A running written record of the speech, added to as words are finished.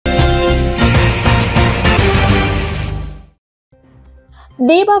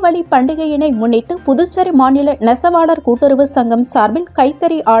தீபாவளி பண்டிகையினை முன்னிட்டு புதுச்சேரி மாநில நெசவாளர் கூட்டுறவு சங்கம் சார்பில்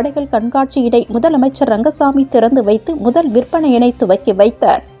கைத்தறி ஆடைகள் கண்காட்சியினை முதலமைச்சர் ரங்கசாமி திறந்து வைத்து முதல் விற்பனையினை துவக்கி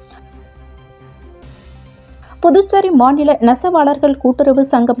வைத்தார். புதுச்சேரி மாநில நெசவாளர்கள் கூட்டுறவு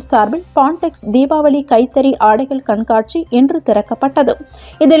சங்கம் சார்பில் பாண்டெக்ஸ் தீபாவளி கைத்தறி ஆடைகள் கண்காட்சி இன்று திறக்கப்பட்டது.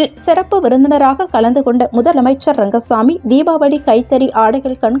 இதில் சிறப்பு விருந்தினராக கலந்து கொண்ட முதலமைச்சர் ரங்கசாமி தீபாவளி கைத்தறி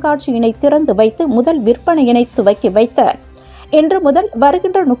ஆடைகள் கண்காட்சியினை திறந்து வைத்து முதல் விற்பனையினை துவக்கி வைத்தார். இன்று முதல்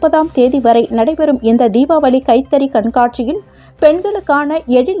வருகின்ற 30ஆம் தேதி வரை நடைபெறும் இந்த தீபாவளி கைத்தறி கண்காட்சியில் பெண்களுக்கான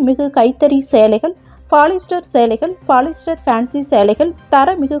எழில்மிகு கைத்தறி சேலைகள், பாலிஸ்டர் சேலைகள், பாலிஸ்டர் ஃபேன்சி சேலைகள்,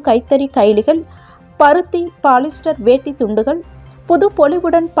 தரமிகு கைத்தறி கைலிகள், பருத்தி பாலிஸ்டர் வேட்டி துண்டுகள், புது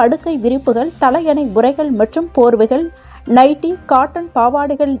பொலிவுடன் படுக்கை விரிப்புகள், தலையணை உறைகள் மற்றும் போர்வைகள், நைட்டி, காட்டன்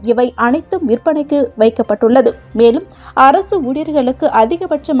பாவாடைகள் இவை அனைத்தும் விற்பனைக்கு வைக்கப்பட்டுள்ளது. மேலும் அரசு ஊழியர்களுக்கு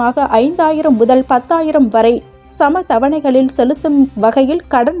அதிகபட்சமாக 5000 முதல் 10,000 வரை சம தவணைகளில் செலுத்தும் வகையில்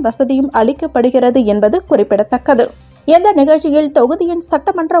கடன் வசதியும் அளிக்கப்படுகிறது என்பது குறிப்பிடத்தக்கது. இந்த நிகழ்ச்சியில் தொகுதியின்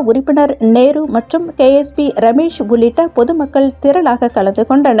சட்டமன்ற உறுப்பினர் நேரு மற்றும் KSP ரமேஷ் உள்ளிட்ட பொதுமக்கள் திரளாக கலந்து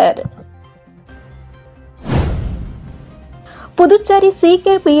கொண்டனர். புதுச்சேரி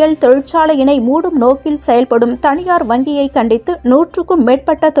CKPL தொழிற்சாலையினை மூடும் நோக்கில் செயல்படும் தனியார் வங்கியை கண்டித்து 100க்கும்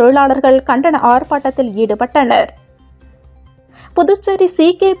மேற்பட்ட தொழிலாளர்கள் கண்டன ஆர்ப்பாட்டத்தில் ஈடுபட்டனர். புதுச்சேரி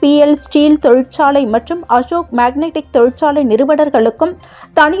CKPL ஸ்டீல் தொழிற்சாலை மற்றும் அசோக் மேக்னெட்டிக் தொழிற்சாலை நிறுவனர்களுக்கும்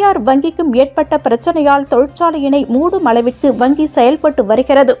தனியார் வங்கிக்கும் ஏற்பட்ட பிரச்சனையால் தொழிற்சாலையினை மூடும் அளவிற்கு வங்கி செயல்பட்டு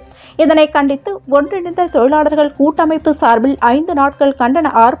வருகிறது. இதனை கண்டித்து ஒன்றிணைந்த தொழிலாளர்கள் கூட்டமைப்பு சார்பில் 5 நாட்கள்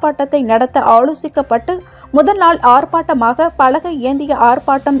கண்டன ஆர்ப்பாட்டத்தை நடத்த ஆலோசிக்கப்பட்டு முதல் நாள் ஆர்ப்பாட்டமாக பலகை ஏந்திய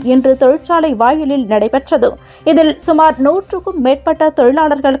ஆர்ப்பாட்டம் இன்று தொழிற்சாலை வாயிலில் நடைபெற்றது. இதில் சுமார் 100க்கும் மேற்பட்ட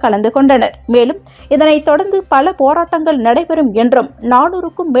தொழிலாளர்கள் கலந்து கொண்டனர். மேலும் இதனைத் தொடர்ந்து பல போராட்டங்கள் நடைபெறும் என்றும்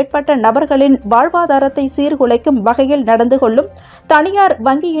 400க்கும் மேற்பட்ட நபர்களின் வாழ்வாதாரத்தை சீர்குலைக்கும் வகையில் நடந்து கொள்ளும் தனியார்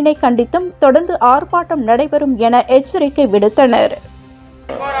வங்கியினை கண்டித்தும் தொடர்ந்து ஆர்ப்பாட்டம் நடைபெறும் என எச்சரிக்கை விடுத்தனர்.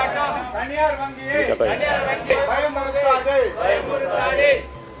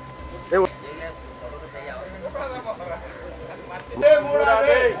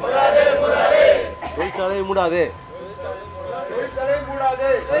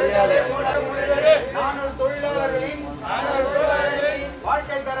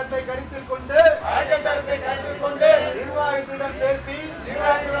 வாழ்க்கை தரத்தை கருத்தில் கொண்டு நிர்வாகத்திடம் பேசி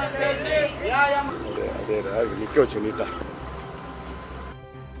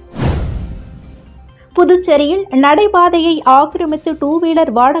புதுச்சேரியில் நடைபாதையை ஆக்கிரமித்து 2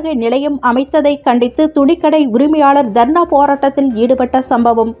 வீலர் வாடகை நிலையம் அமைத்ததை கண்டித்து துணிக்கடை உரிமையாளர் தர்ணா போராட்டத்தில் ஈடுபட்ட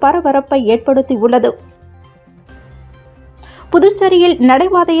சம்பவம் பரபரப்பை ஏற்படுத்தியுள்ளது. புதுச்சேரியில்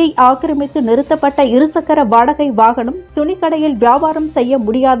நடைபாதையை ஆக்கிரமித்து நிறுத்தப்பட்ட இருசக்கர வாடகை வாகனம் துணிக்கடையில் வியாபாரம் செய்ய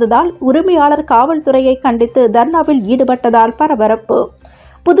முடியாததால் உரிமையாளர் காவல்துறையை கண்டித்து தர்ணாவில் ஈடுபட்டதால் பரபரப்பு.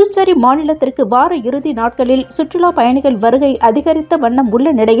 புதுச்சேரி மாநிலத்திற்கு வார இறுதி நாட்களில் சுற்றுலா பயணிகள் வருகை அதிகரித்த வண்ணம் உள்ள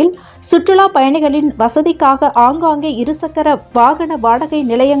நிலையில் சுற்றுலா பயணிகளின் வசதிக்காக ஆங்காங்கே இருசக்கர வாகன வாடகை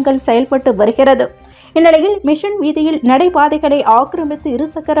நிலையங்கள் செயல்பட்டு வருகிறது. இந்நிலையில் மிஷன் வீதியில் நடைபாதைகளை ஆக்கிரமித்து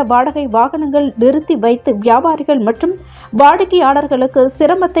இருசக்கர வாடகை வாகனங்கள் நிறுத்தி வைத்து வியாபாரிகள் மற்றும் வாடிக்கையாளர்களுக்கு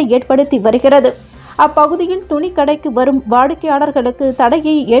சிரமத்தை ஏற்படுத்தி வருகிறது. அப்பகுதியில் துணிக்கடைக்கு வரும் வாடிக்கையாளர்களுக்கு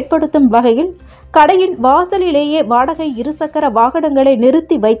தடையை ஏற்படுத்தும் வகையில் கடையின் வாசலிலேயே வாடகை இருசக்கர வாகனங்களை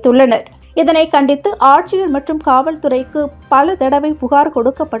நிறுத்தி வைத்துள்ளனர். இதனை கண்டித்து ஆட்சியர் மற்றும் காவல்துறைக்கு பல தடவை புகார்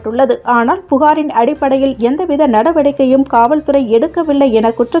கொடுக்கப்பட்டுள்ளது. ஆனால் புகாரின் அடிப்படையில் எந்தவித நடவடிக்கையும் காவல்துறை எடுக்கவில்லை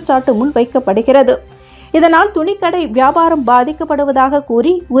என குற்றச்சாட்டு முன்வைக்கப்படுகிறது. இதனால் துணிக்கடை வியாபாரம் பாதிக்கப்படுவதாக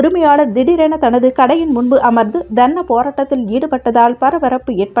கூறி உரிமையாளர் திடீரென தனது கடையின் முன்பு அமர்ந்து தர்ணா போராட்டத்தில் ஈடுபட்டதால்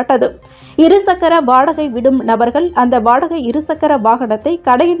பரபரப்பு ஏற்பட்டது. இருசக்கர வாடகை விடும் நபர்கள் அந்த வாடகை இருசக்கர வாகனத்தை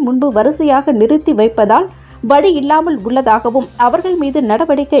கடையின் முன்பு வரிசையாக நிறுத்தி வைப்பதால் வழி இல்லாமல் உள்ளதாகவும் அவர்கள் மீது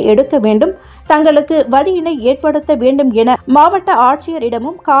நடவடிக்கை எடுக்க வேண்டும், தங்களுக்கு வழியினை ஏற்படுத்த வேண்டும் என மாவட்ட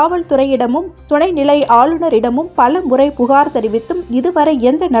ஆட்சியரிடமும் காவல்துறையிடமும் துணைநிலை ஆளுநரிடமும் பல முறை புகார் தெரிவித்தும் இதுவரை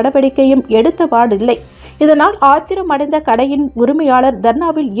எந்த நடவடிக்கையும் எடுத்தபாடில்லை. இதனால் ஆத்திரமடைந்த கடையின் உரிமையாளர்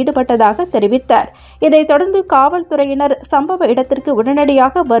தர்ணாவில் ஈடுபட்டதாக தெரிவித்தார். இதைத் தொடர்ந்து காவல்துறையினர் சம்பவ இடத்திற்கு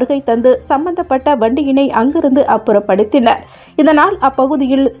உடனடியாக வருகை தந்து சம்பந்தப்பட்ட வண்டியினை அங்கிருந்து அப்புறப்படுத்தினர். இதனால்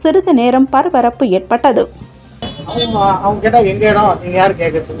அப்பகுதியில் சிறிது நேரம் பரபரப்பு ஏற்பட்டது. அவங்க கேட்டா எங்க இடம் நீங்க யாரு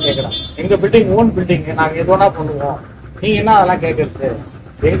கேட்கறதுன்னு கேட்கறாங்க. எங்க பில்டிங் ஓன் பில்டிங், நாங்க எது வேணா பண்ணுவோம், நீங்க என்ன அதெல்லாம் கேட்கறது,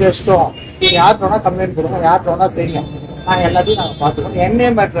 எங்க இஷ்டம், நீங்க யார்கிட்ட வேணா கம்ப்ளைண்ட் கொடுங்க, யார்கிட்ட வேணா செய்யுங்க, நாங்க எல்லாத்தையும் நாங்க பாத்துக்கோம். என்னே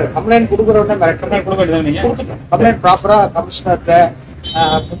மேட்டர் கம்ப்ளைண்ட் கொடுக்குறவனே கம்ப்ளைண்ட் ப்ராப்பரா கமிஷனர்கிட்ட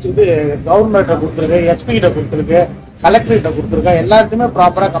இது கவர்மெண்ட்ட கொடுத்துருக்கு, எஸ்பி கிட்ட கொடுத்துருக்கு, கலெக்டர் கிட்ட கொடுத்துருக்கோம், எல்லாருக்குமே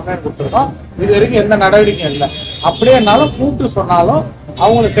ப்ராப்பரா கம்ப்ளைண்ட் கொடுத்துருக்கோம். இது வரைக்கும் எந்த நடவடிக்கையும் இல்லை. அப்படியேனாலும் கூப்பிட்டு சொன்னாலும்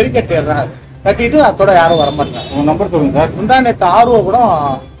அவங்களை சரி கட்டிடுறாங்க. கட்டிட்டு அதோட யாரும் வர மாட்டாங்க. உங்க நம்பர் சொல்லுங்க சார். முந்தா நேற்று ஆர்வ கூட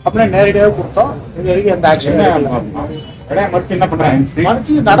கம்ப்ளைண்ட் நேரடியாகவே கொடுத்தோம். இது வரைக்கும் எந்த ஆக்ஷன் மறுச்சு என்ன பண்றாங்க?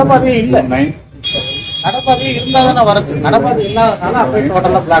 மறுச்சு நடப்பாதையே இல்லை. நடப்பாதையே இருந்தால் தானே வரது. நடப்பாதை இல்லாதனால அப்படியே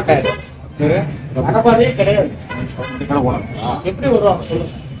டோட்டலாக பிளாக் ஆயிடும். நடப்பாதையே கிடையாது. எப்படி வருவாங்க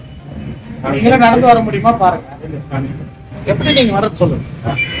சொல்லுங்க. நீங்களே நடந்து வர முடியுமா பாருங்க. எப்படி நீங்க வர சொல்லுங்க.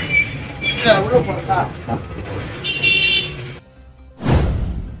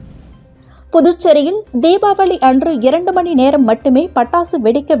 புதுச்சேரியில் தீபாவளி அன்று 2 மணி நேரம் மட்டுமே பட்டாசு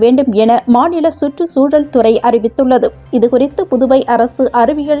வெடிக்க வேண்டும் என மாநில சுற்றுச்சூழல் துறை அறிவித்துள்ளது. இதுகுறித்து புதுவை அரசு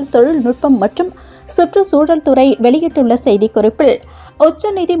அறிவியல் தொழில்நுட்பம் மற்றும் சுற்றுச்சூழல் துறை வெளியிட்டுள்ள செய்திக்குறிப்பில்,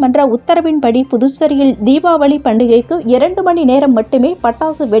 உச்சநீதிமன்ற உத்தரவின்படி புதுச்சேரியில் தீபாவளி பண்டிகைக்கு 2 மணி நேரம் மட்டுமே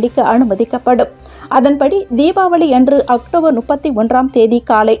பட்டாசு வெடிக்க அனுமதிக்கப்படும். அதன்படி தீபாவளி அன்று அக்டோபர் 31ஆம் தேதி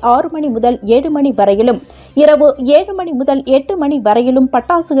காலை 6 மணி முதல் 7 மணி வரையிலும், இரவு 7 மணி முதல் 8 மணி வரையிலும்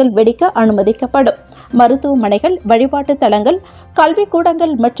பட்டாசுகள் வெடிக்க அனுமதிக்கப்படும். மருத்துவமனைகள், வழிபாட்டு தலங்கள்,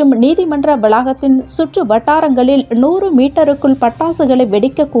 கல்விக்கூடங்கள் மற்றும் நீதிமன்ற வளாகத்தின் சுற்று வட்டாரங்களில் 100 மீட்டருக்குள் பட்டாசுகளை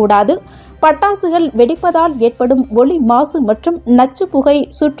வெடிக்கக்கூடாது. பட்டாசுகள் வெடிப்பதால் ஏற்படும் ஒலி மாசு மற்றும் நச்சு புகை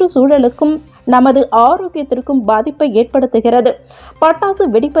சுற்றுச்சூழலுக்கும் நமது ஆரோக்கியத்திற்கும் பாதிப்பை ஏற்படுத்துகிறது. பட்டாசு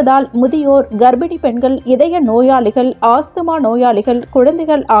வெடிப்பதால் முதியோர், கர்ப்பிணி பெண்கள், இதய நோயாளிகள், ஆஸ்துமா நோயாளிகள்,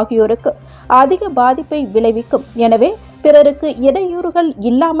 குழந்தைகள் ஆகியோருக்கு அதிக பாதிப்பை விளைவிக்கும். எனவே பிறருக்கு இடையூறுகள்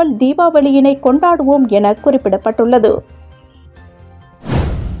இல்லாமல் தீபாவளியினை கொண்டாடுவோம் என குறிப்பிடப்பட்டுள்ளது.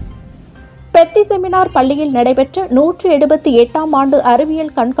 பெத்தி செமினார் பள்ளியில் நடைபெற்ற 178ஆம் ஆண்டு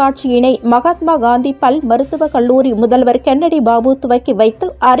அறிவியல் கண்காட்சியினை மகாத்மா காந்தி பல் மருத்துவக் கல்லூரி முதல்வர் கென்னடி பாபு துவக்கி வைத்து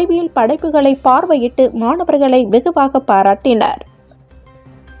அறிவியல் படைப்புகளை பார்வையிட்டு மாணவர்களை வெகுவாக பாராட்டினார்.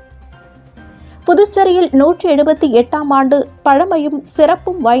 புதுச்சேரியில் 178ஆம் ஆண்டு பழமையும்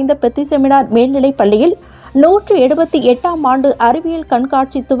சிறப்பும் வாய்ந்த பெத்தி செமினார் மேல்நிலைப் பள்ளியில் 178ஆம் ஆண்டு அறிவியல்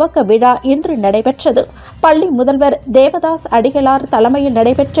கண்காட்சி துவக்க விழா இன்று நடைபெற்றது. பள்ளி முதல்வர் தேவதாஸ் அடிகளார் தலைமையில்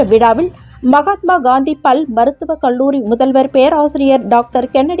நடைபெற்ற விழாவில் மகாத்மா காந்தி பல் மருத்துவக் கல்லூரி முதல்வர் பேராசிரியர் டாக்டர்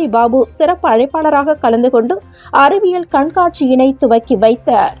கென்னடி பாபு சிறப்பு அழைப்பாளராக கலந்து கொண்டு அறிவியல் கண்காட்சியினை துவக்கி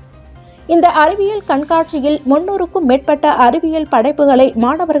வைத்தார். இந்த அறிவியல் கண்காட்சியில் 300க்கும் மேற்பட்ட அறிவியல் படைப்புகளை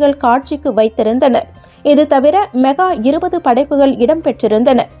மாணவர்கள் காட்சிக்கு வைத்திருந்தனர். இது தவிர மெகா 20 படைப்புகள்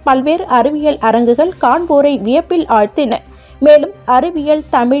இடம்பெற்றிருந்தன. பல்வேறு அறிவியல் அரங்குகள் காண்போரை வியப்பில் ஆழ்த்தின. மேலும் அறிவியல்,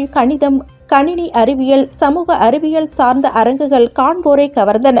 தமிழ், கணிதம், கணினி அறிவியல், சமூக அறிவியல் சார்ந்த அரங்குகள் காண்போரை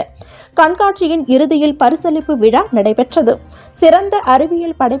கவர்ந்தன. கண்காட்சியின் இறுதியில் பரிசளிப்பு விழா நடைபெற்றது. சிறந்த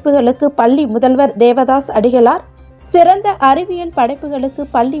அறிவியல் படைப்புகளுக்கு பள்ளி முதல்வர் தேவதாஸ் அடிகளார்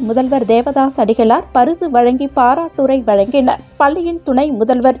பரிசு வழங்கி பாராட்டுரை வழங்கினார். பள்ளியின் துணை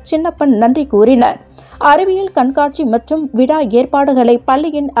முதல்வர் சின்னப்பன் நன்றி கூறினார். அறிவியல் கண்காட்சி மற்றும் விழா ஏற்பாடுகளை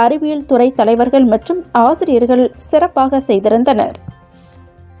பள்ளியின் அறிவியல் துறை தலைவர்கள் மற்றும் ஆசிரியர்கள் சிறப்பாக செய்திருந்தனர்.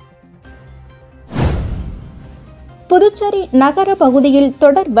 புதுச்சேரி நகர பகுதியில்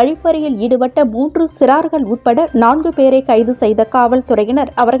தொடர் வழிப்பறியில் ஈடுபட்ட 3 சிறார்கள் உட்பட 4 பேரை கைது செய்த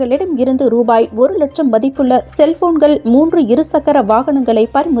காவல்துறையினர் அவர்களிடம் இருந்து ரூபாய் 1 லட்சம் மதிப்புள்ள செல்போன்கள், 3 இருசக்கர வாகனங்களை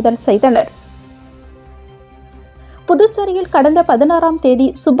பறிமுதல் செய்தனர். புதுச்சேரியில் கடந்த 16ஆம் தேதி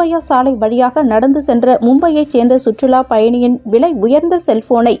சுப்பையா சாலை வழியாக நடந்து சென்ற மும்பையைச் சேர்ந்த சுற்றுலா பயணியின் விலை உயர்ந்த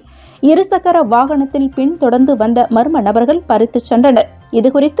செல்போனை இருசக்கர வாகனத்தில் பின்தொடர்ந்து வந்த மர்ம நபர்கள் பறித்துச் சென்றனர்.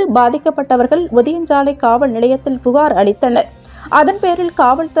 இதுகுறித்து பாதிக்கப்பட்டவர்கள் உதயஞ்சாலை காவல் நிலையத்தில் புகார் அளித்தனர். அதன் பேரில்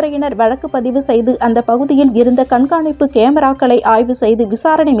காவல்துறையினர் வழக்கு பதிவு செய்து அந்த பகுதியில் இருந்த கண்காணிப்பு கேமராக்களை ஆய்வு செய்து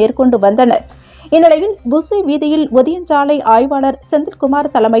விசாரணை மேற்கொண்டு வந்தனர். இந்நிலையில் புஸ்ஸி வீதியில் உதயஞ்சாலை ஆய்வாளர்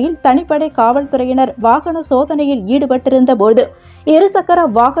செந்தில்குமார் தலைமையில் தனிப்படை காவல்துறையினர் வாகன சோதனையில் ஈடுபட்டிருந்த போது இருசக்கர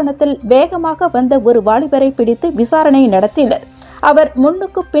வாகனத்தில் வேகமாக வந்த ஒரு வாலிபரை பிடித்து விசாரணை நடத்தினர். அவர்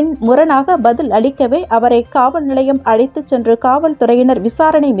முன்னுக்கு பின் முரணாக பதில் அளிக்கவே அவரை காவல் நிலையம் அழைத்துச் சென்று காவல்துறையினர்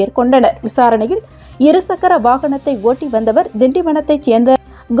விசாரணை மேற்கொண்டனர். விசாரணையில் இருசக்கர வாகனத்தை ஓட்டி வந்தவர் திண்டிவனத்தைச் சேர்ந்த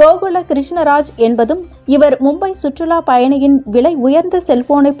கோகுல கிருஷ்ணராஜ் என்பதும், இவர் மும்பை சுற்றுலா பயணியின் விலை உயர்ந்த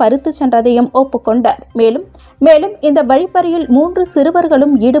செல்போனை பறித்து சென்றதையும் ஒப்புக்கொண்டார். மேலும் இந்த வழிப்பறியில் 3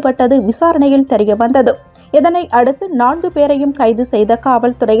 சிறுவர்களும் ஈடுபட்டது விசாரணையில் தெரியவந்தது. இதனை அடுத்து 4 பேரையும் கைது செய்த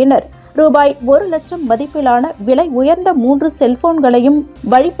காவல்துறையினர் ரூபாய் 1 லட்சம் மதிப்பிலான விலை உயர்ந்த 3 செல்போன்களையும்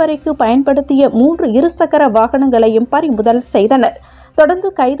வழிப்பறிக்கு பயன்படுத்திய 3 இருசக்கர வாகனங்களையும் பறிமுதல் செய்தனர். தொடர்ந்து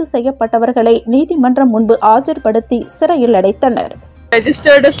கைது செய்யப்பட்டவர்களை நீதிமன்றம் முன்பு ஆஜர்படுத்தி சிறையில் அடைத்தனர்.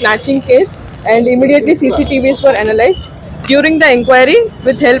 Registered a snatching case and immediately CCTVs were analyzed. During the inquiry,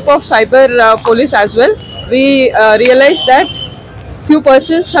 with help of cyber police as well, we realized that few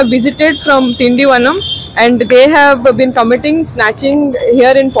persons have visited from Tindivanam and they have been committing snatching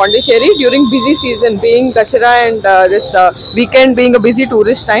here in Pondicherry during busy season, being Dashera and this weekend being a busy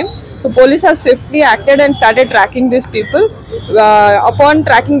tourist time. So police have swiftly acted and started tracking these people. Upon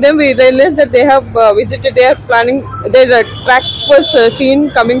tracking them, we realized that they have visited. They are planning. Their track was seen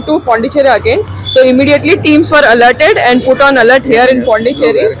coming to Pondicherry again. So immediately teams were alerted and put on alert here in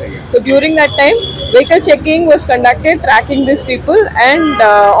Pondicherry. So during that time, vehicle checking was conducted, tracking these people, and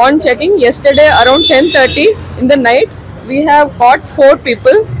on checking yesterday around 10:30 in the night, we have caught 4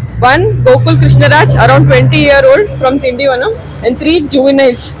 people. One Gokul Krishnaraj, around 20-year-old from Tindivanam, and 3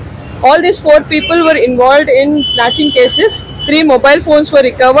 juveniles. All these 4 people were involved in snatching cases. 3 mobile phones were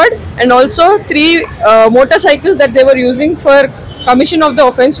recovered, and also 3 motorcycles that they were using for commission of the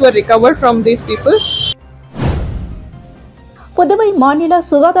offence were recovered from these people. Puduvai மாநில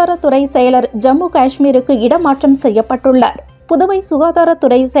சுகாதாரத்துறை செயலர் ஜம்மு காஷ்மீருக்கு இடமாற்றம் செய்யப்பட்டுள்ளார். புதுவை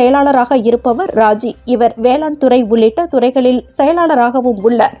சுகாதாரத்துறை செயலாளராக இருப்பவர் ராஜி. இவர் வேளாண் துறை உள்ளிட்ட துறைகளில் செயலாளராகவும்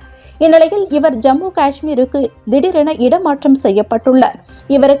உள்ளார். இந்நிலையில் இவர் ஜம்மு காஷ்மீருக்கு திடீரென இடமாற்றம் செய்யப்பட்டுள்ளார்.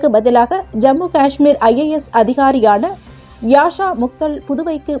 இவருக்கு பதிலாக ஜம்மு காஷ்மீர் IAS அதிகாரியான யாஷா முக்தல்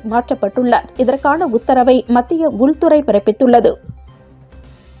புதுவைக்கு மாற்றப்பட்டுள்ளார். இதற்கான உத்தரவை மத்திய உள்துறை பிறப்பித்துள்ளது.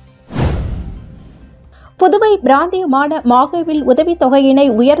 புதுவை பிராந்தியமான மாகேவில் உதவித்தொகையினை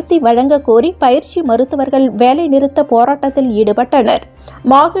உயர்த்தி வழங்க கோரி பயிற்சி மருத்துவர்கள் வேலைநிறுத்த போராட்டத்தில் ஈடுபட்டனர்.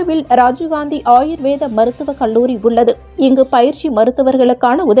 மாகேவில் ராஜீவ்காந்தி ஆயுர்வேத மருத்துவக் கல்லூரி உள்ளது. இங்கு பயிற்சி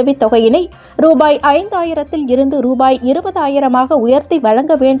மருத்துவர்களுக்கான உதவித்தொகையினை ரூபாய் 5,000 இருந்து ரூபாய் 20,000 உயர்த்தி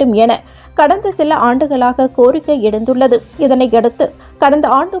வழங்க வேண்டும் என கடந்த சில ஆண்டுகளாக கோரிக்கை எழுந்துள்ளது. இதனையடுத்து கடந்த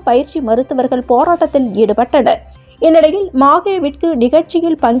ஆண்டு பயிற்சி மருத்துவர்கள் போராட்டத்தில் ஈடுபட்டனர். இந்நிலையில் மாகேவிற்கு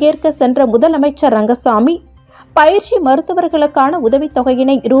நிகழ்ச்சியில் பங்கேற்க சென்ற முதலமைச்சர் ரங்கசாமி பயிற்சி மருத்துவர்களுக்கான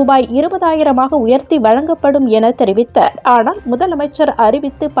உதவித்தொகையினை ரூபாய் 20,000 உயர்த்தி வழங்கப்படும் என தெரிவித்தார். ஆனால் முதலமைச்சர்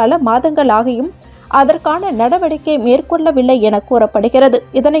அறிவித்து பல மாதங்கள் ஆகியும் அதற்கான நடவடிக்கை மேற்கொள்ளவில்லை என கூறப்படுகிறது.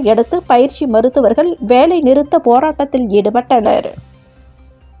 இதனையடுத்து பயிற்சி மருத்துவர்கள் வேலை நிறுத்த போராட்டத்தில் ஈடுபட்டனர்.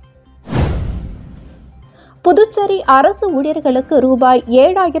 புதுச்சேரி அரசு ஊழியர்களுக்கு ரூபாய்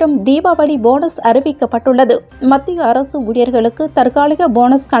 7,000 தீபாவளி போனஸ் அறிவிக்கப்பட்டுள்ளது. மத்திய அரசு ஊழியர்களுக்கு தற்காலிக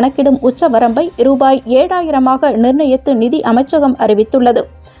போனஸ் கணக்கிடும் உச்சவரம்பை ரூபாய் 7,000 நிர்ணயித்து நிதி அமைச்சகம் அறிவித்துள்ளது.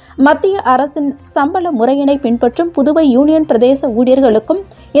 மத்திய அரசின் சம்பள முறையினை பின்பற்றும் புதுவை யூனியன் பிரதேச ஊழியர்களுக்கும்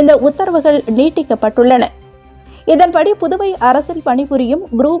இந்த உத்தரவுகள் நீட்டிக்கப்பட்டுள்ளன. இதன்படி புதுவை அரசில் பணிபுரியும்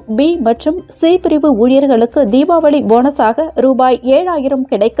குரூப் B மற்றும் C பிரிவு ஊழியர்களுக்கு தீபாவளி போனஸாக ரூபாய் 7,000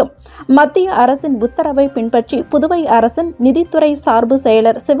 கிடைக்கும். மத்திய அரசின் உத்தரவை பின்பற்றி புதுவை அரசின் நிதித்துறை சார்பு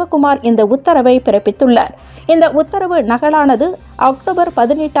செயலர் சிவகுமார் இந்த உத்தரவை பிறப்பித்துள்ளார். இந்த உத்தரவு நகலானது அக்டோபர்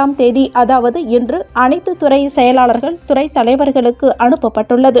 18ஆம் தேதி, அதாவது இன்று அனைத்து துறை செயலாளர்கள், துறை தலைவர்களுக்கு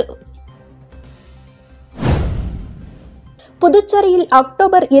அனுப்பப்பட்டுள்ளது. புதுச்சேரியில்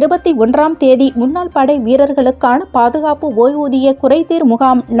அக்டோபர் 21ஆம் தேதி முன்னாள் படை வீரர்களுக்கான பாதுகாப்பு ஓய்வூதிய குறைதீர்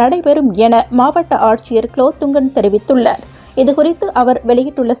முகாம் நடைபெறும் என மாவட்ட ஆட்சியர் குலோத்துங்கன் தெரிவித்துள்ளார். இதுகுறித்து அவர்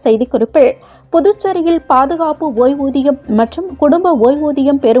வெளியிட்டுள்ள செய்திக்குறிப்பில், புதுச்சேரியில் பாதுகாப்பு ஓய்வூதியம் மற்றும் குடும்ப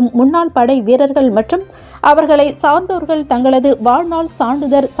ஓய்வூதியம் பெறும் முன்னாள் படை வீரர்கள் மற்றும் அவர்களை சார்ந்தோர்கள் தங்களது வாழ்நாள்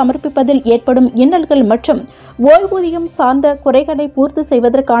சான்றிதழ் சமர்ப்பிப்பதில் ஏற்படும் இன்னல்கள் மற்றும் ஓய்வூதியம் சார்ந்த குறைகளை பூர்த்தி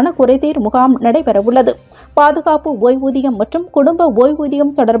செய்வதற்கான குறைதீர் முகாம் நடைபெறவுள்ளது. பாதுகாப்பு ஓய்வூதியம் மற்றும் குடும்ப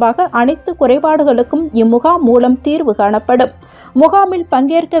ஓய்வூதியம் தொடர்பாக அனைத்து குறைபாடுகளுக்கும் இம்முகாம் மூலம் தீர்வு காணப்படும். முகாமில்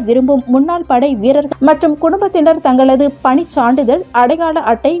பங்கேற்க விரும்பும் முன்னாள் படை வீரர்கள் மற்றும் குடும்பத்தினர் தங்களது பணிச் சான்றிதழ், அடையாள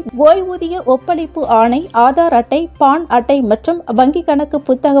அட்டை, ஓய்வூதிய ஒப்பளிப்பு ஆணை, ஆதார் அட்டை, பான் அட்டை மற்றும் வங்கிக் கணக்கு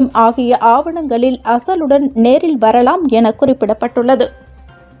புத்தகம் ஆகிய ஆவணங்களில் அசலுடன் நேரில் வரலாம் என குறிப்பிடப்பட்டுள்ளது.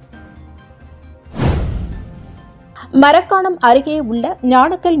 மரக்காணம் அருகே உள்ள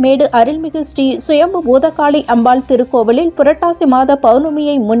ஞானக்கல்மேடு அருள்மிகு ஸ்ரீ சுயம்பு பூதகாளி அம்பாள் திருக்கோவிலில் புரட்டாசி மாத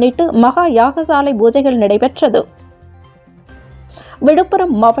பௌர்ணமியை முன்னிட்டு மகா யாகசாலை பூஜைகள் நடைபெற்றது.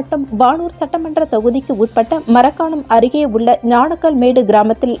 விழுப்புரம் மாவட்டம் வானூர் சட்டமன்ற தொகுதிக்கு உட்பட்ட மரக்காணம் அருகே உள்ள ஞானக்கல்மேடு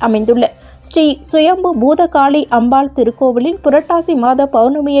கிராமத்தில் அமைந்துள்ள ஸ்ரீ சுயம்பு பூதகாளி அம்பாள் திருக்கோவிலில் புரட்டாசி மாத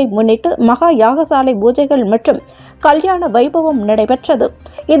பௌர்ணமியை முன்னிட்டு மகா யாகசாலை பூஜைகள் மற்றும் கல்யாண வைபவம் நடைபெற்றது.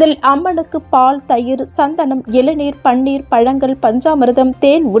 இதில் அம்மனுக்கு பால், தயிர், சந்தனம், இளநீர், பன்னீர், பழங்கள், பஞ்சாமிர்தம்,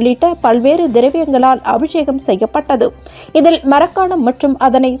 தேன் உள்ளிட்ட பல்வேறு திரவியங்களால் அபிஷேகம் செய்யப்பட்டது. இதில் மரக்காணம் மற்றும்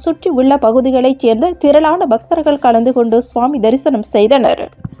அதனை சுற்றியுள்ள பகுதிகளைச் சேர்ந்த திரளான பக்தர்கள் கலந்து கொண்டு சுவாமி தரிசனம் செய்தனர்.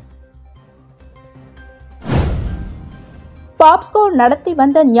 பாப்ஸ்கோ நடத்தி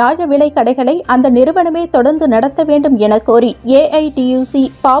வந்த நியாய விலை கடைகளை அந்த நிறுவனமே தொடர்ந்து நடத்த வேண்டும் என கோரி AITUC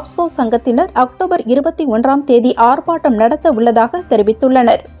பாப்ஸ்கோ சங்கத்தினர் அக்டோபர் 21ஆம் தேதி ஆர்ப்பாட்டம் நடத்த உள்ளதாக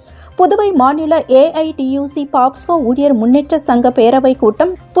தெரிவித்துள்ளனர். புதுவை மாநில AITUC பாப்ஸ்கோ ஊழியர் முன்னேற்ற சங்க பேரவை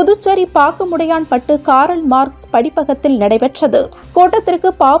கூட்டம் புதுச்சேரி பாக்கமுடையான்பட்டு காரல் மார்க்ஸ் படிப்பகத்தில் நடைபெற்றது.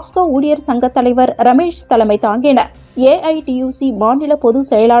 கூட்டத்திற்கு பாப்ஸ்கோ ஊழியர் சங்க தலைவர் ரமேஷ் தலைமை தாங்கினார். AITUC மாநில பொதுச்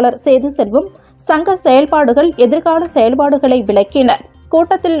செயலாளர் சேது செல்வம் சங்க செயல்பாடுகள், எதிர்கால செயல்பாடுகளை விளக்கினர்.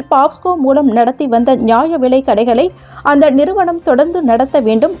 கூட்டத்தில் பாப்ஸ்கோ மூலம் நடத்தி வந்த நியாய விலை கடைகளை அந்த நிறுவனம் தொடர்ந்து நடத்த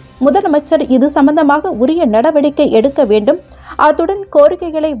வேண்டும். முதலமைச்சர் இது சம்பந்தமாக உரிய நடவடிக்கை எடுக்க வேண்டும். அத்துடன்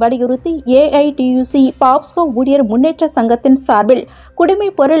கோரிக்கைகளை வலியுறுத்தி ஏஐடியூசி பாப்ஸ்கோ ஊழியர் முன்னேற்ற சங்கத்தின் சார்பில்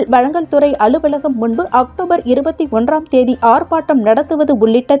குடிமைப் பொருள் வழங்கல் துறை அலுவலகம் முன்பு அக்டோபர் 21 ஆர்ப்பாட்டம் நடத்துவது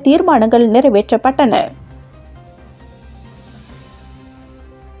உள்ளிட்ட தீர்மானங்கள் நிறைவேற்றப்பட்டன.